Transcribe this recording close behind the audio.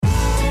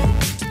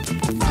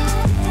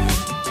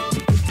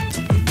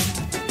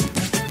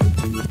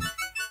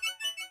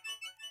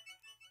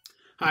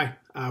Hi,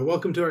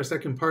 welcome to our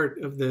second part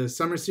of the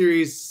summer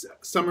series,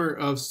 Summer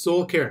of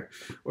Soul Care,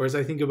 or as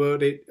I think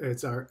about it,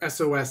 it's our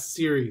SOS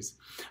series,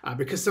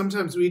 because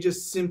sometimes we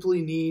just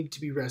simply need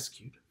to be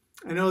rescued.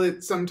 I know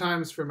that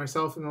sometimes for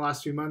myself in the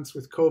last few months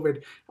with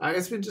COVID,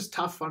 it's been just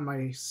tough on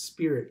my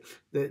spirit.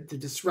 The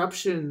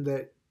disruption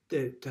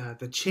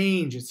the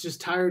change, it's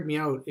just tired me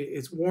out.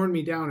 It's worn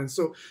me down. And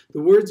so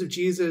the words of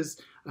Jesus,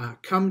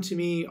 come to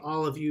me,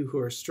 all of you who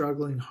are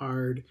struggling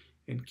hard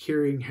and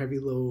carrying heavy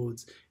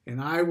loads,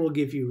 and I will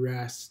give you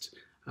rest.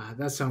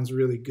 That sounds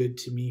really good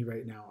to me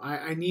right now.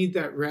 I need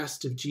that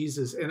rest of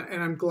Jesus, and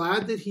I'm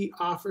glad that he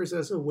offers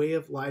us a way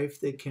of life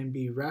that can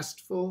be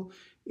restful,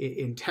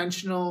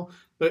 intentional,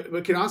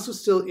 but can also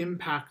still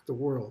impact the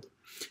world.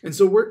 And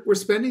so we're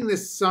spending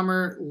this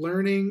summer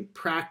learning,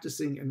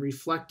 practicing, and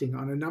reflecting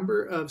on a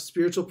number of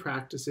spiritual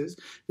practices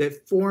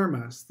that form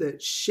us,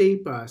 that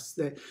shape us,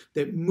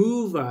 that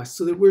move us,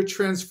 so that we're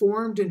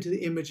transformed into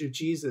the image of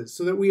Jesus,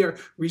 so that we are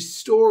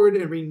restored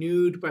and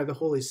renewed by the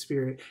Holy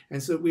Spirit,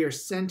 and so that we are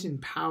sent in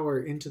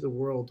power into the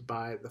world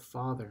by the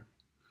Father.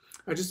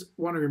 I just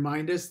want to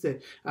remind us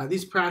that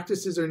these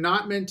practices are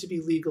not meant to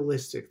be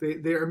legalistic.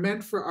 They are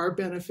meant for our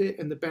benefit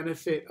and the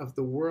benefit of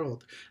the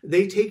world.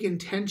 They take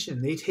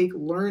intention, they take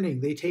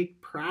learning, they take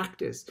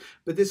practice.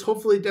 But this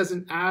hopefully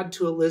doesn't add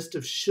to a list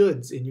of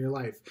shoulds in your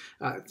life,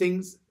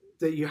 things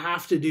that you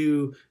have to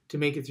do to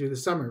make it through the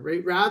summer,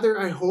 right? Rather,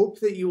 I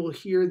hope that you will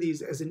hear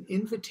these as an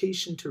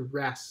invitation to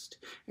rest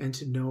and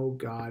to know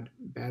God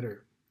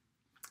better.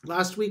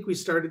 Last week, we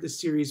started the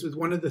series with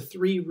one of the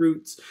three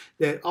roots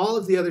that all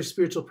of the other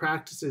spiritual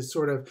practices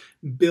sort of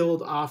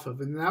build off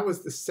of, and that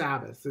was the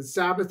Sabbath. The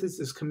Sabbath is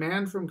this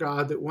command from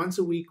God that once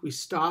a week we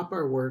stop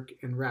our work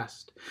and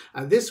rest.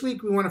 This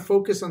week, we want to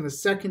focus on the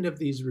second of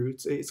these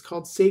roots. It's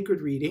called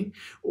sacred reading,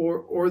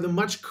 or the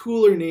much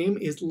cooler name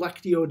is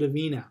Lectio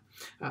Divina.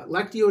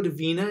 Lectio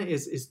Divina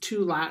is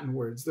two Latin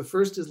words. The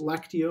first is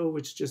lectio,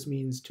 which just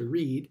means to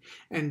read,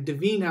 and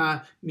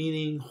divina,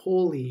 meaning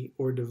holy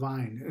or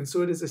divine. And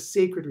so it is a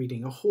sacred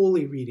reading, a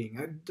holy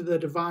reading, the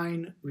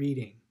divine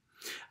reading.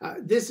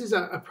 This is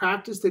a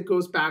practice that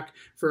goes back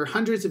for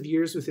hundreds of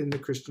years within the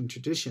Christian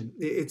tradition.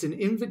 It's an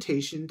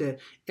invitation to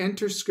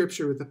enter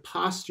Scripture with a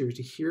posture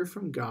to hear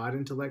from God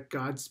and to let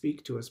God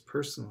speak to us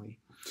personally.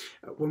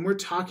 When we're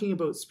talking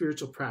about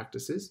spiritual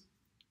practices,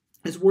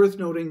 it's worth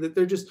noting that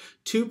they're just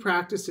two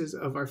practices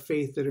of our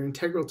faith that are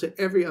integral to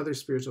every other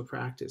spiritual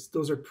practice.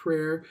 Those are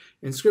prayer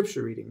and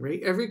scripture reading,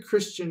 right? Every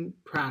Christian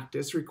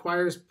practice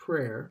requires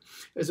prayer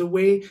as a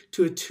way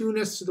to attune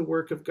us to the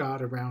work of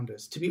God around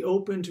us, to be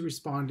open to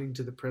responding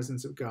to the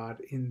presence of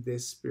God in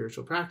this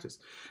spiritual practice.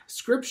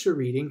 Scripture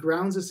reading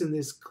grounds us in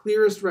this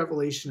clearest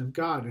revelation of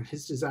God and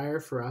his desire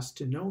for us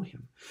to know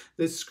him.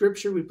 The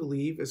scripture, we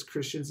believe as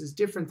Christians, is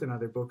different than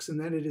other books in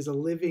that it is a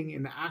living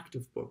and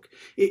active book.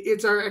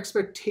 It's our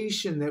expectation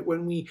that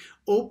when we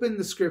open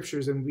the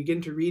scriptures and begin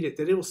to read it,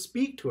 that it will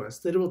speak to us,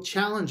 that it will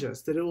challenge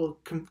us, that it will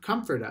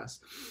comfort us.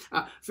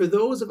 For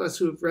those of us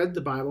who have read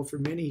the Bible for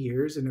many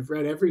years and have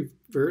read every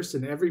verse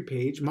and every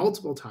page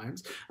multiple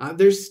times,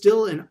 there's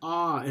still an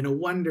awe and a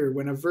wonder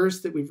when a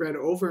verse that we've read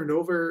over and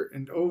over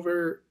and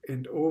over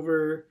and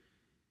over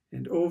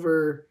and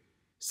over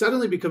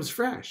suddenly becomes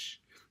fresh.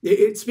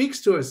 It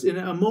speaks to us in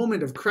a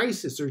moment of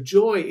crisis or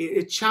joy.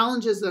 It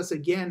challenges us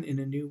again in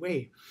a new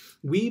way.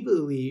 We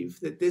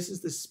believe that this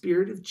is the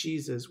Spirit of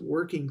Jesus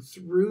working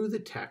through the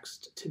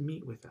text to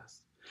meet with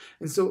us.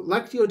 And so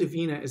Lectio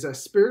Divina is a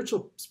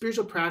spiritual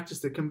practice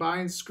that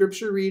combines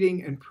scripture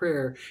reading and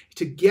prayer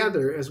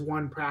together as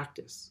one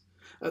practice.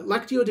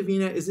 Lectio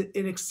Divina is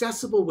an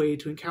accessible way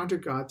to encounter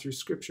God through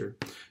Scripture.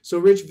 So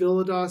Rich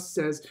Villodas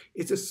says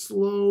it's a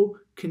slow,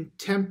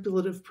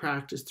 contemplative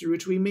practice through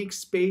which we make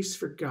space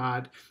for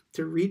God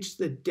to reach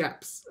the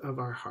depths of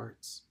our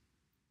hearts.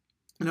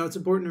 Now, it's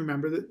important to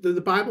remember that the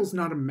Bible's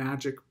not a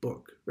magic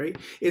book, right?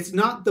 It's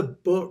not the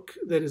book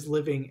that is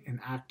living and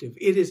active.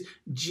 It is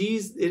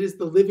Jesus. It is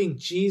the living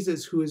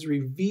Jesus who is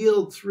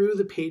revealed through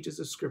the pages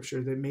of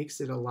Scripture that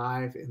makes it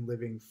alive and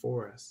living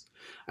for us.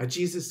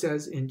 Jesus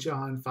says in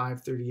John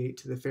 5:38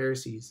 to the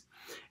Pharisees,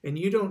 "And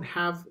you don't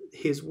have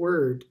his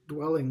word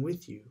dwelling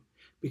with you,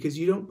 because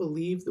you don't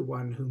believe the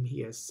one whom he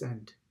has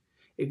sent.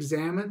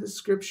 Examine the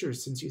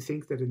Scriptures, since you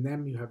think that in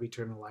them you have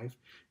eternal life.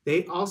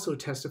 They also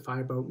testify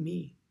about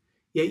me.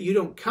 Yet you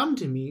don't come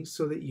to me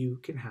so that you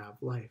can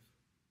have life."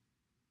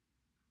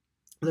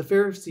 The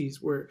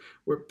Pharisees were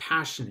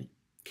passionate,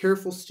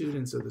 careful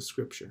students of the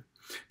Scripture,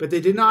 but they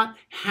did not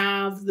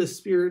have the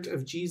Spirit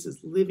of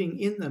Jesus living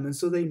in them, and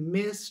so they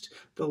missed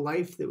the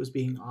life that was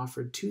being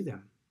offered to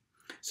them.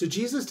 So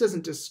Jesus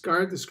doesn't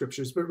discard the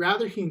Scriptures, but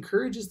rather he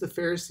encourages the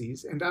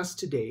Pharisees and us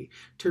today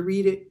to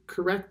read it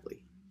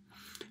correctly.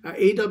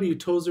 A.W.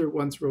 Tozer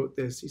once wrote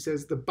this. He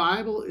says, "The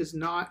Bible is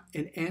not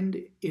an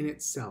end in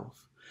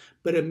itself,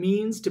 but a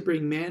means to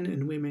bring men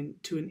and women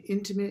to an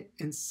intimate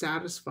and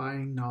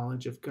satisfying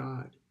knowledge of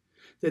God,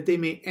 that they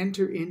may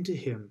enter into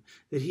him,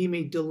 that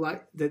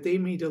they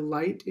may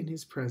delight in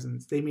his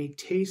presence, they may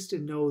taste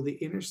and know the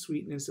inner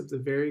sweetness of the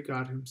very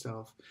God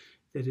himself,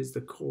 that is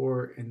the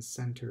core and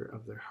center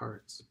of their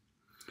hearts."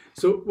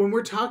 So when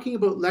we're talking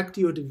about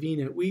Lectio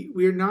Divina,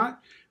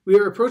 we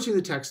are approaching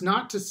the text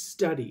not to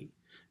study,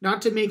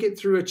 not to make it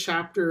through a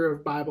chapter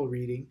of Bible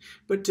reading,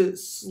 but to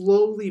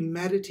slowly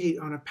meditate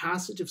on a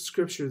passage of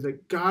Scripture,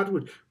 that God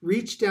would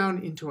reach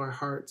down into our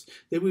hearts,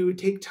 that we would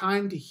take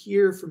time to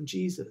hear from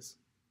Jesus.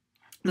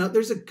 Now,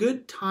 there's a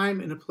good time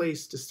and a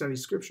place to study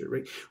Scripture,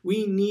 right?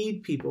 We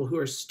need people who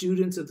are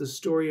students of the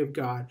story of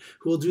God,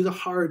 who will do the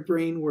hard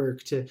brain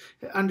work to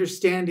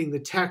understanding the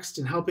text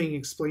and helping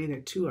explain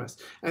it to us.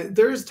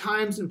 There's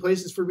times and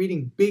places for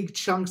reading big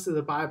chunks of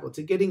the Bible,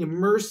 to getting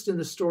immersed in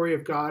the story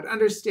of God,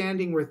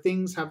 understanding where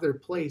things have their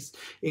place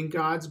in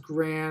God's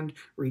grand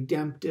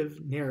redemptive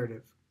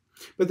narrative.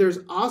 But there's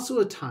also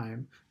a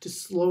time to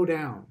slow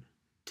down,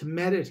 to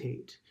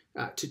meditate,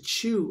 to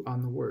chew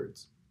on the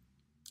words.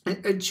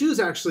 And chew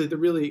is actually the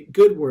really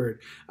good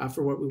word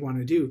for what we want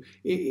to do.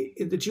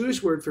 The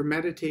Jewish word for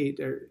meditate,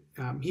 or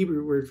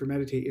Hebrew word for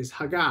meditate, is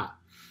hagah.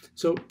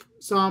 So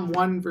Psalm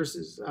 1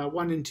 verses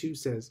 1 and 2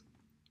 says,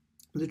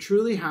 "The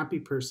truly happy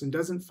person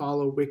doesn't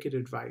follow wicked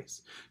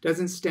advice,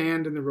 doesn't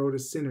stand in the road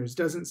of sinners,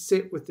 doesn't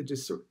sit with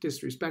the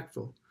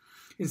disrespectful.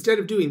 Instead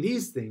of doing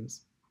these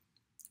things,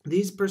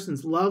 these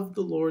persons love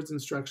the Lord's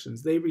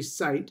instructions. They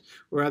recite,"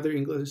 or other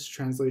English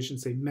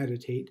translations say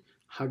meditate,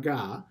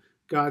 hagah,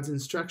 God's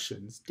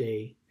instructions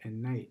day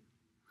and night.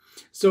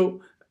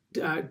 So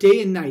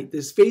day and night,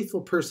 this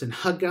faithful person,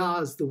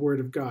 hagah is the word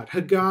of God.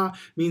 Hagah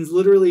means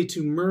literally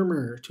to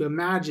murmur, to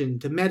imagine,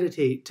 to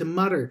meditate, to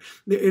mutter.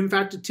 In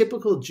fact, a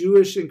typical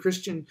Jewish and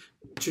Christian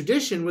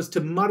tradition was to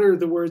mutter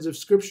the words of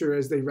Scripture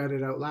as they read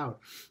it out loud.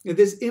 And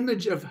this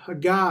image of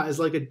hagah is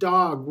like a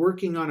dog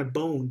working on a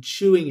bone,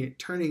 chewing it,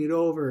 turning it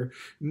over,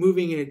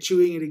 moving it,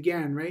 chewing it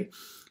again, right?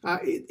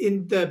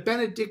 In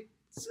Benedict's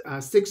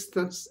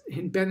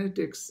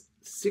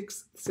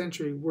 6th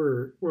century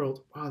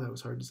world, wow, that was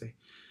hard to say.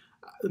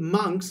 The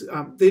monks,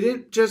 they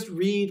didn't just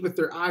read with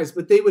their eyes,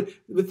 but they would,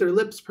 with their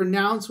lips,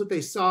 pronounce what they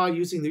saw,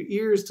 using their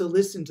ears to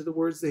listen to the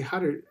words they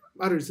uttered.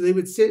 So they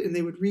would sit and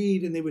they would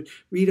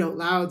read out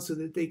loud, so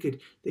that they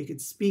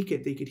could speak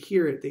it, they could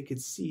hear it, they could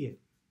see it.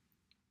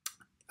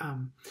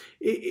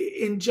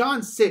 In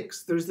John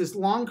 6, there's this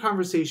long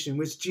conversation in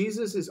which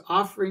Jesus is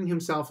offering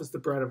himself as the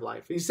bread of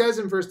life. And he says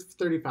in verse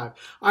 35,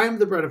 "I am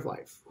the bread of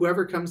life.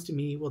 Whoever comes to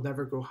me will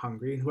never go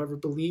hungry, and whoever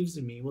believes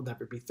in me will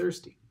never be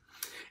thirsty."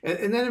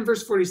 And then in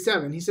verse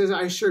 47, he says,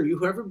 "I assure you,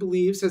 whoever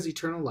believes has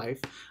eternal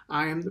life.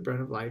 I am the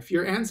bread of life.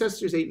 Your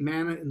ancestors ate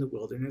manna in the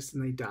wilderness,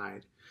 and they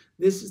died.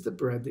 This is the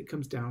bread that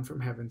comes down from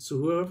heaven. So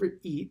whoever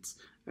eats,"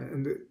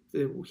 and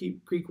the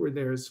Greek word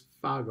there is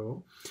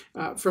phago,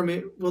 "from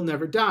it will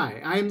never die.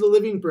 I am the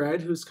living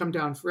bread who's come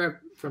down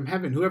from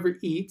heaven. Whoever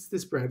eats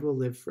this bread will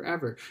live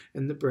forever.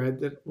 And the bread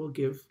that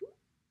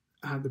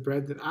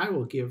I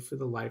will give for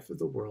the life of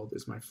the world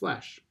is my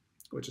flesh."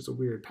 Which is a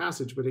weird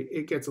passage, but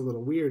it gets a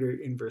little weirder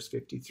in verse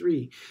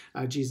 53.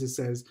 Jesus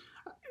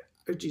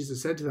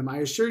said to them, "I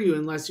assure you,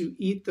 unless you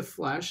eat the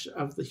flesh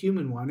of the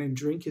human one and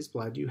drink his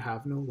blood, you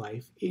have no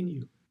life in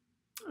you."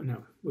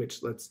 No,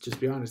 which, let's just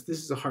be honest, this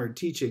is a hard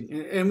teaching.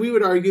 And we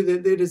would argue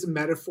that it is a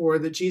metaphor,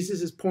 that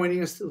Jesus is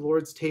pointing us to the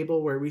Lord's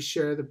table, where we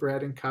share the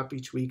bread and cup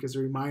each week as a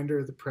reminder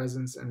of the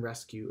presence and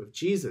rescue of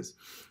Jesus.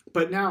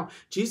 But now,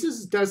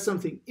 Jesus does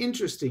something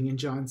interesting in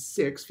John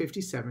 6,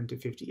 57 to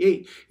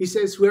 58. He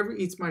says, "Whoever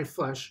eats my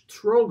flesh,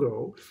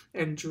 trogo,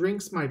 and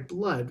drinks my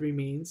blood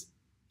remains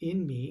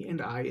in me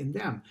and I in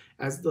them.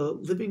 As the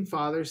living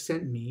Father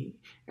sent me,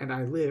 and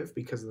I live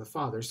because of the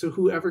Father. So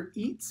whoever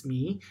eats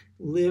me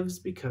lives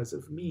because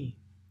of me."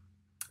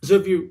 So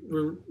if you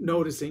were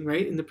noticing,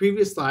 right, in the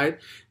previous slide,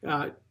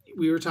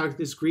 we were talking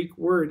this Greek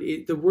word.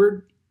 The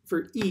word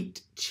for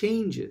eat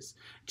changes.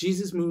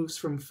 Jesus moves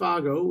from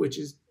phago, which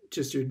is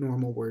just your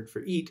normal word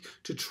for eat,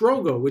 to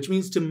trogo, which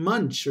means to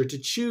munch or to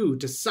chew,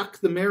 to suck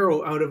the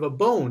marrow out of a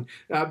bone.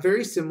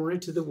 Very similar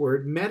to the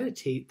word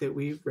meditate that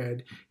we've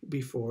read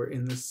before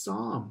in the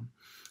psalm.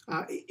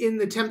 In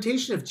the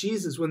temptation of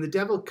Jesus, when the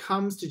devil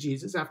comes to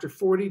Jesus after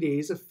 40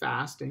 days of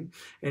fasting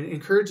and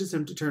encourages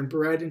him to turn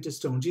bread into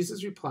stone,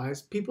 Jesus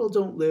replies, "People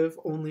don't live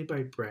only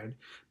by bread,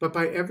 but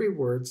by every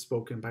word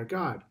spoken by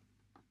God,"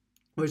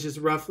 which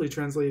is roughly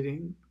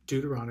translating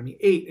Deuteronomy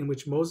 8, in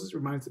which Moses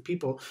reminds the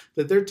people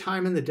that their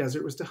time in the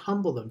desert was to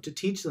humble them, to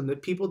teach them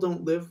that people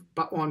don't live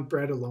on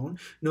bread alone.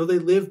 No, they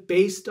live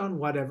based on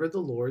whatever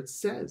the Lord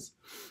says.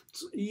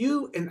 So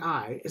you and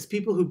I, as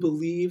people who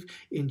believe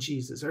in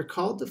Jesus, are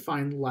called to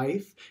find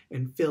life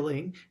and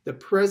filling the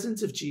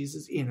presence of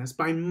Jesus in us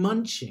by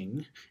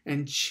munching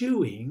and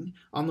chewing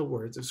on the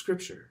words of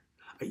Scripture.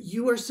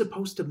 You are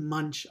supposed to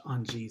munch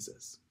on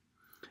Jesus.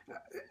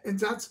 And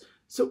that's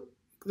so.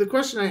 The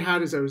question I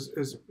had as I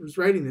was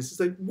writing this is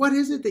like, what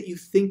is it that you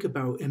think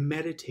about and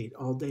meditate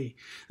all day?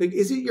 Like,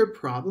 is it your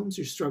problems,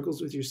 your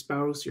struggles with your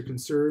spouse, your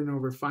concern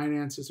over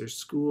finances or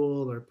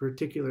school or a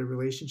particular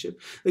relationship?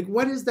 Like,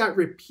 what is that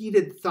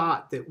repeated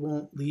thought that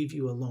won't leave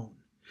you alone?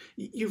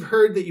 You've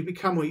heard that you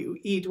become what you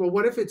eat. Well,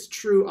 what if it's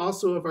true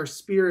also of our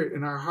spirit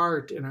and our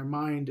heart and our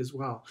mind as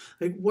well?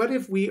 Like, what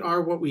if we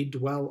are what we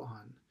dwell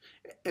on?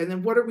 And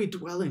then what are we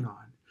dwelling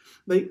on?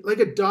 Like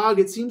a dog,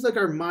 it seems like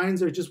our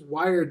minds are just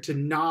wired to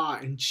gnaw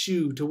and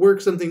chew, to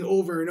work something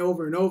over and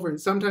over and over.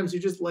 And sometimes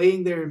you're just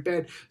laying there in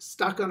bed,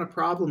 stuck on a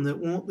problem that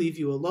won't leave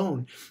you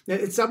alone.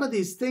 And some of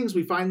these things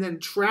we find then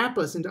trap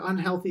us into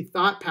unhealthy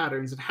thought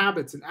patterns and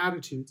habits and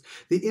attitudes.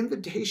 The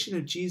invitation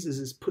of Jesus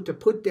is to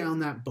put down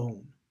that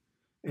bone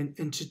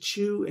and to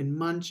chew and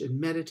munch and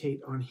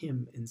meditate on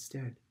him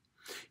instead.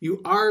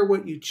 You are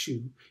what you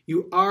chew.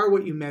 You are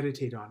what you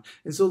meditate on.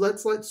 And so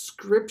let's let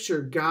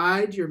Scripture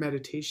guide your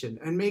meditation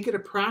and make it a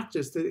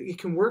practice that it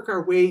can work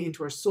our way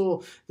into our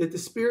soul, that the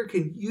Spirit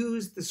can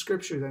use the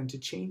Scripture then to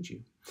change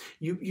you.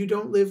 You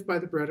don't live by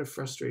the bread of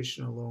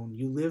frustration alone.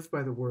 You live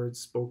by the words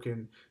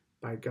spoken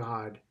by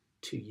God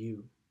to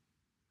you.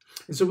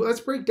 And so let's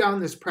break down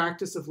this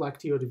practice of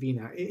Lectio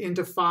Divina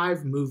into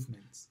 5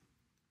 movements.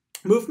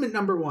 Movement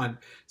number 1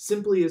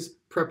 simply is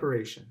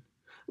preparation.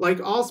 Like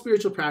all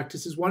spiritual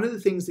practices, one of the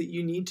things that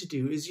you need to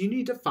do is you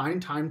need to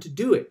find time to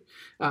do it.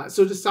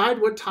 So decide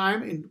what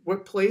time and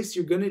what place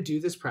you're going to do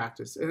this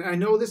practice. And I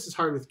know this is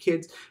hard with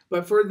kids,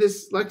 but for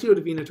this Lectio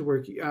Divina to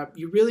work,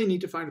 you really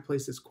need to find a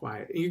place that's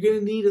quiet. And you're going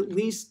to need at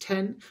least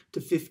 10 to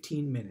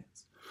 15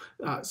 minutes.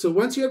 So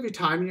once you have your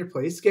time and your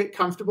place, get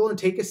comfortable and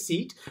take a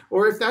seat.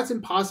 Or if that's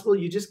impossible,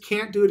 you just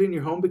can't do it in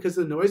your home because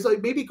of the noise,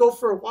 like maybe go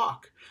for a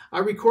walk.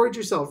 Record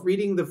yourself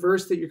reading the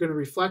verse that you're going to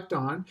reflect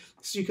on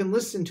so you can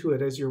listen to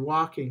it as you're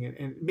walking.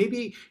 And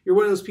maybe you're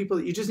one of those people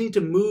that you just need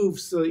to move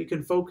so that you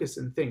can focus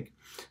and think.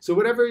 So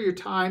whatever your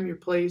time, your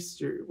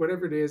place,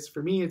 whatever it is,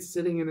 for me, it's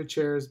sitting in a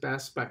chair is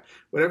best, but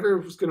whatever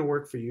is going to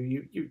work for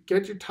you, you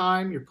get your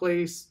time, your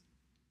place,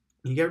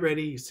 you get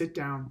ready, you sit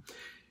down,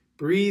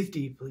 breathe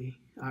deeply.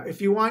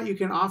 If you want, you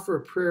can offer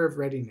a prayer of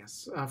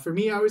readiness. For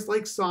me, I always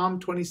like Psalm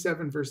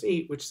 27, verse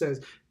 8, which says,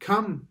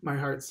 "Come," my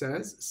heart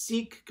says,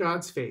 "seek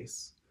God's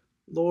face.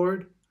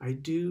 Lord, I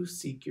do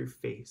seek your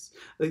face."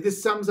 Like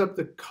this sums up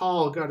the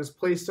call God has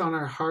placed on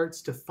our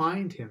hearts to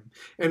find him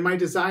and my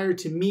desire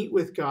to meet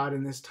with God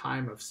in this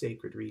time of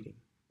sacred reading.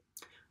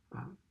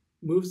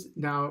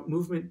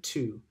 Movement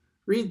 2,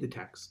 read the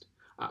text.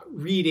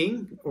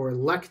 Reading, or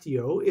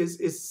lectio,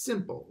 is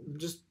simple.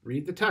 Just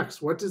read the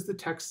text. What does the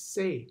text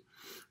say?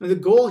 And the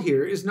goal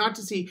here is not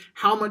to see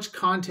how much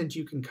content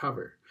you can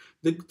cover.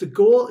 The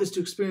goal is to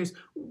experience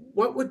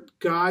what would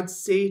God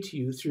say to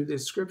you through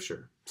this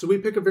scripture. So we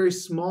pick a very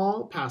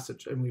small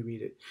passage and we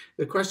read it.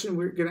 The question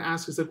we're going to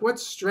ask is like, what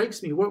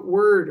strikes me? What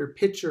word or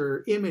picture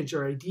or image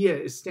or idea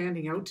is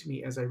standing out to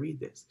me as I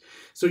read this?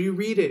 So you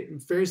read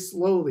it very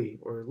slowly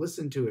or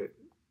listen to it.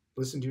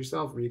 Listen to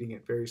yourself reading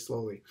it very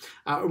slowly.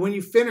 When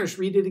you finish,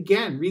 read it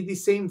again. Read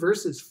these same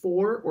verses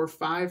 4 or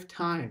 5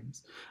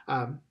 times.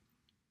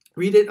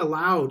 Read it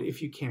aloud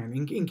if you can.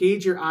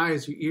 Engage your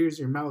eyes, your ears,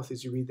 your mouth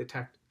as you read the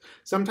text.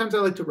 Sometimes I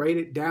like to write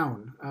it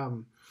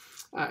down.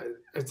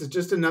 It's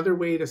just another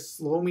way to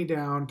slow me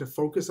down, to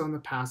focus on the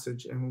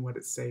passage and what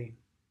it's saying.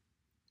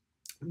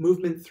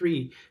 Movement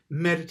 3,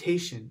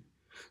 meditation.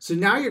 So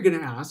now you're going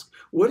to ask,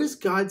 what is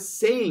God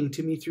saying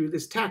to me through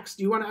this text?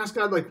 Do you want to ask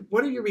God, like,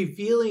 what are you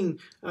revealing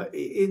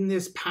in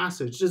this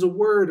passage? Does a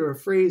word or a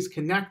phrase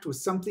connect with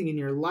something in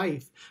your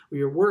life or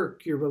your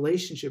work, your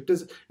relationship?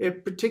 Does a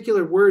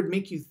particular word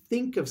make you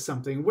think of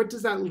something? What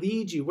does that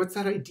lead you? What's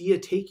that idea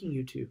taking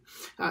you to?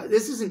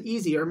 This isn't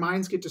easy. Our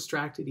minds get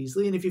distracted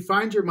easily. And if you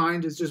find your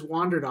mind has just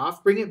wandered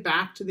off, bring it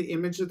back to the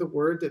image of the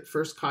word that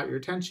first caught your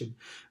attention.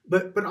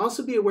 But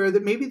also be aware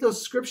that maybe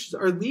those scriptures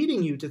are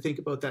leading you to think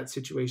about that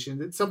situation,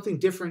 that something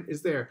different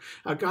is there.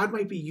 God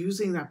might be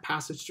using that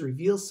passage to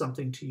reveal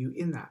something to you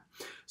in that.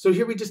 So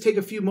here we just take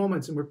a few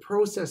moments and we're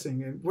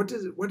processing. And what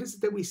is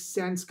it that we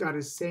sense God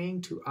is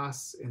saying to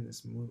us in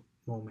this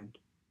moment?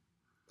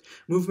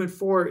 Movement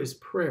 4 is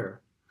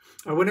prayer.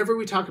 Whenever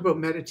we talk about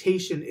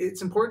meditation,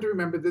 it's important to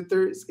remember that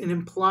there's an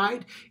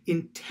implied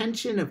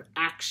intention of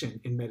action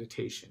in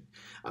meditation.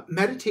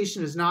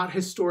 Meditation is not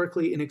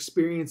historically an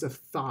experience of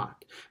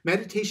thought.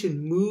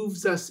 Meditation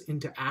moves us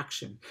into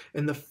action.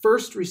 And the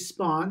first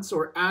response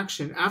or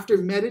action after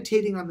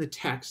meditating on the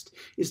text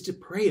is to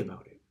pray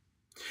about it.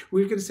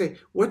 We're going to say,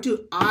 what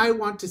do I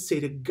want to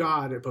say to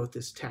God about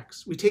this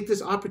text? We take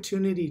this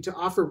opportunity to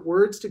offer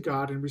words to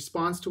God in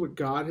response to what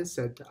God has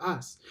said to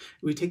us.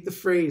 We take the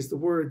phrase, the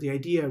word, the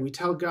idea. We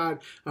tell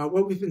God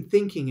what we've been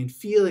thinking and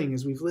feeling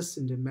as we've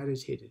listened and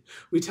meditated.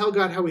 We tell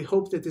God how we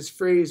hope that this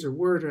phrase or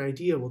word or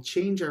idea will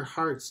change our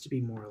hearts to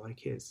be more like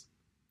his.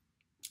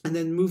 And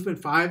then movement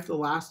 5, the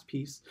last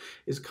piece,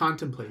 is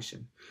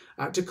contemplation.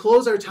 To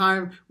close our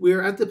time, we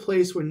are at the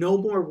place where no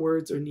more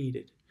words are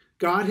needed.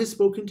 God has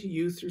spoken to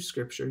you through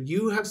scripture.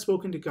 You have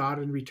spoken to God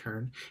in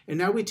return. And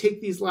now we take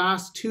these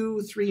last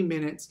 2-3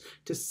 minutes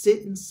to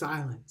sit in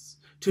silence,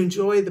 to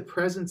enjoy the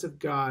presence of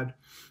God,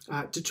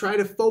 to try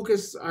to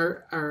focus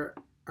our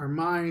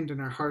mind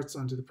and our hearts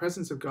onto the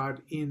presence of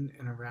God in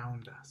and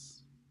around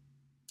us.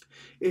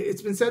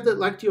 It's been said that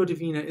Lectio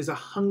Divina is a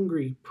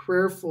hungry,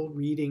 prayerful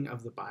reading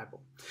of the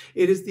Bible.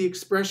 It is the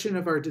expression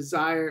of our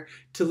desire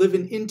to live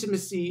in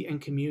intimacy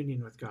and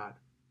communion with God.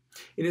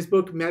 In his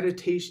book,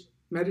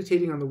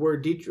 meditating on the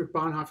word, Dietrich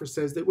Bonhoeffer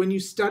says that when you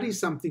study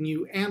something,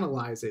 you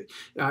analyze it.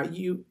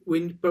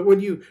 But when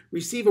you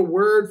receive a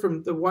word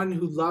from the one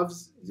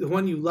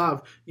you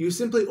love, you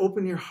simply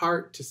open your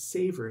heart to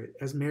savor it,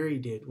 as Mary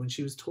did when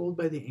she was told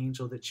by the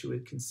angel that she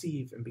would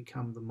conceive and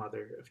become the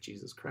mother of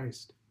Jesus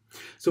Christ.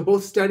 So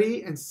both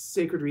study and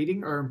sacred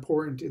reading are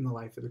important in the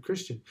life of the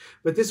Christian.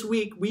 But this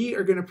week, we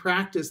are going to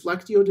practice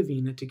Lectio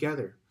Divina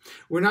together.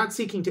 We're not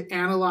seeking to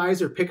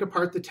analyze or pick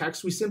apart the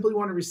text. We simply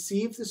want to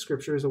receive the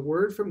scripture as a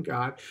word from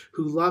God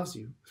who loves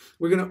you.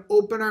 We're going to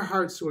open our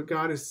hearts to what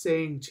God is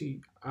saying to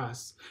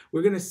us.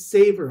 We're going to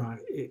savor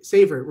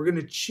it. We're going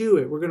to chew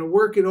it. We're going to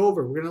work it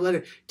over. We're going to let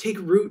it take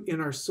root in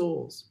our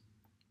souls.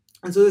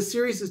 And so this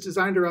series is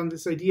designed around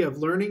this idea of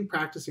learning,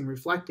 practicing,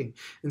 reflecting.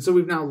 And so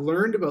we've now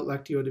learned about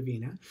Lectio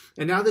Divina.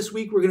 And now this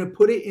week we're going to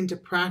put it into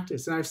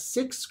practice. And I have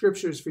 6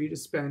 scriptures for you to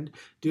spend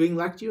doing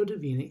Lectio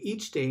Divina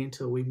each day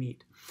until we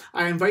meet.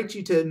 I invite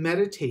you to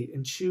meditate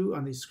and chew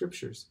on these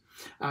scriptures.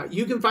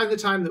 You can find the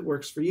time that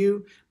works for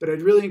you, but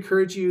I'd really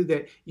encourage you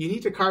that you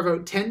need to carve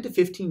out 10 to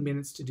 15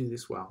 minutes to do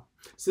this well.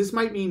 So this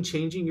might mean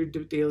changing your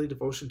daily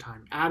devotion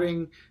time,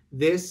 adding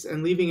this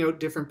and leaving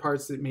out different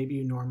parts that maybe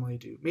you normally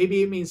do.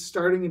 Maybe it means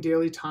starting a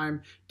daily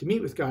time to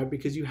meet with God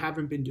because you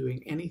haven't been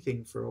doing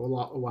anything for a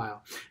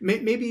while.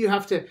 Maybe you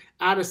have to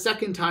add a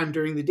second time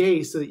during the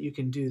day so that you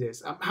can do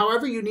this.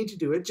 However you need to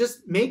do it,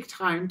 just make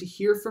time to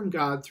hear from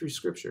God through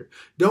Scripture.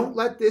 Don't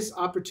let this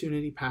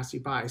opportunity pass you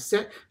by.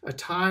 Set a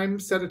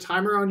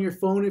timer on your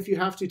phone if you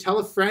have to. Tell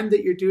a friend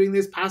that you're doing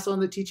this, pass on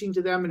the teaching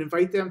to them and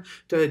invite them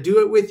to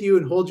do it with you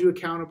and hold you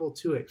accountable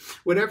to it.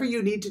 Whatever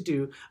you need to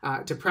do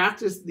to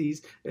practice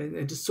these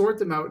and to sort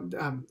them out,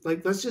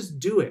 let's just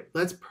do it.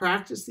 Let's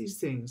practice these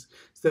things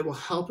so that will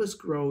help us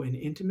grow in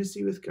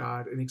intimacy with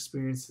God and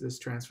experience this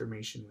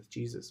transformation with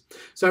Jesus.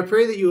 So I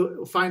pray that you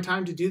will find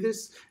time to do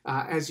this.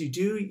 As you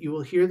do, you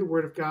will hear the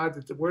word of God,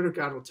 that the word of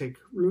God will take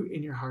root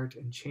in your heart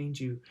and change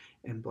you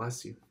and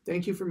bless you.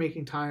 Thank you for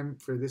making time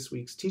for this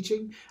week's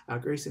teaching.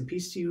 Grace and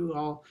peace to you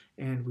all,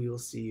 and we will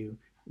see you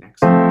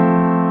next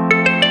week.